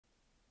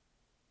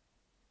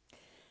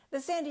The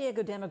San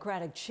Diego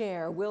Democratic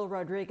Chair, Will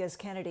Rodriguez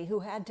Kennedy, who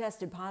had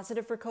tested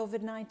positive for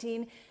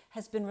COVID-19,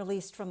 has been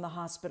released from the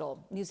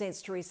hospital. News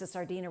 8's Teresa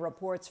Sardina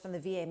reports from the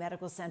VA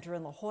Medical Center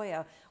in La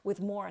Jolla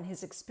with more on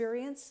his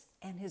experience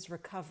and his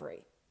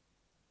recovery.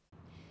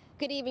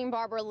 Good evening,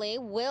 Barbara Lee.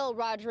 Will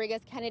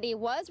Rodriguez Kennedy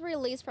was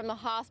released from the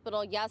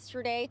hospital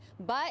yesterday,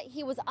 but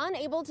he was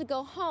unable to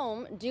go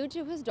home due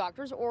to his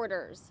doctor's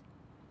orders.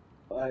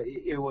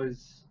 It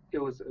was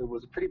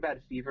a pretty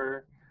bad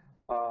fever.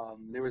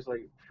 There was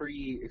like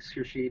pretty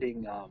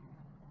excruciating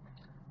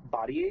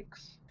body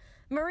aches.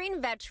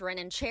 Marine veteran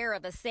and chair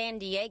of the San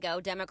Diego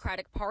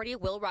Democratic Party,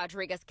 Will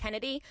Rodriguez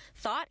Kennedy,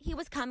 thought he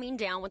was coming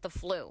down with the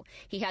flu.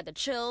 He had the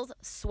chills,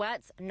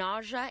 sweats,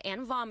 nausea,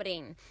 and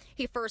vomiting.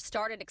 He first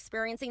started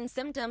experiencing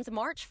symptoms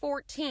March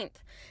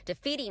 14th.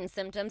 Defeating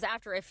symptoms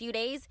after a few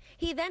days,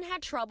 he then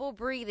had trouble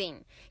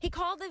breathing. He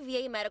called the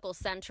VA Medical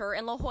Center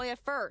in La Jolla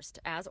first,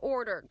 as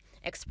ordered,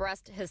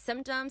 expressed his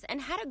symptoms,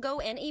 and had to go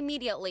in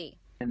immediately.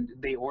 And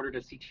they ordered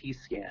a CT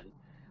scan.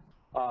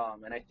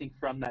 And I think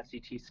from that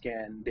CT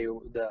scan,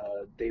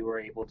 they were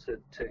able to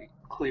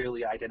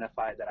clearly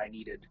identify that I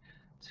needed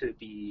to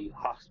be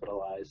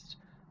hospitalized.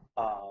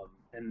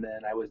 And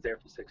then I was there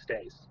for 6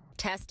 days.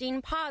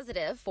 Testing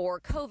positive for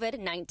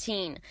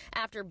COVID-19.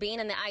 After being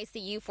in the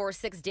ICU for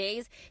 6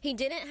 days, he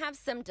didn't have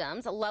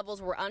symptoms,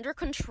 levels were under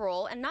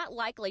control, and not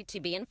likely to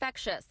be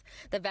infectious.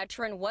 The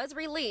veteran was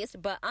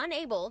released but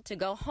unable to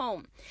go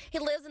home. He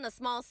lives in a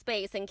small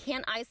space and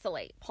can't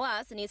isolate,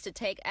 plus needs to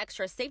take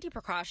extra safety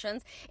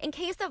precautions in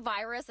case the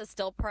virus is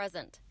still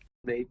present.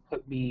 They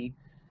put me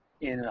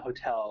in a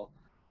hotel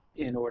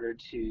in order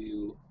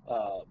to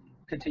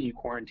continue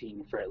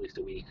quarantine for at least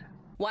a week.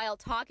 While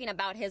talking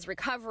about his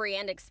recovery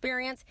and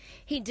experience,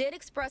 he did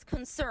express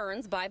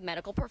concerns by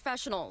medical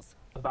professionals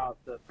about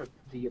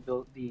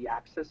the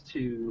access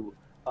to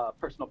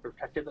personal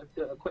protective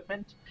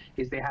equipment.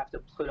 Is they have to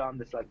put on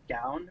this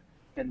gown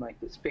and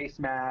this face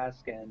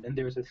mask, and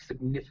there's a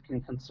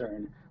significant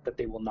concern that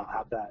they will not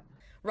have that.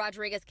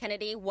 Rodriguez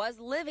Kennedy was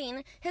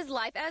living his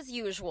life as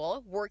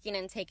usual, working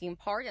and taking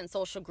part in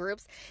social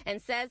groups, and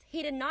says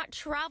he did not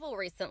travel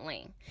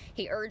recently.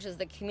 He urges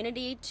the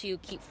community to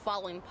keep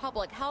following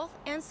public health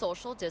and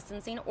social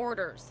distancing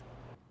orders.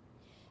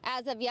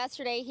 As of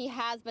yesterday, he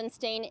has been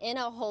staying in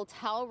a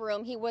hotel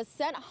room. He was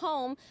sent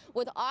home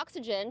with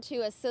oxygen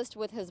to assist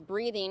with his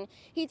breathing.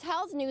 He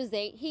tells News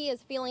 8 he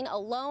is feeling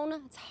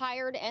alone,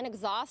 tired, and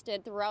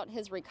exhausted throughout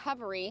his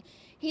recovery.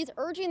 He's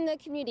urging the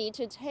community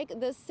to take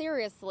this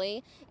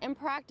seriously and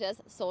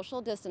practice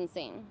social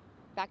distancing.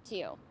 Back to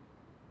you.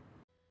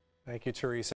 Thank you, Teresa.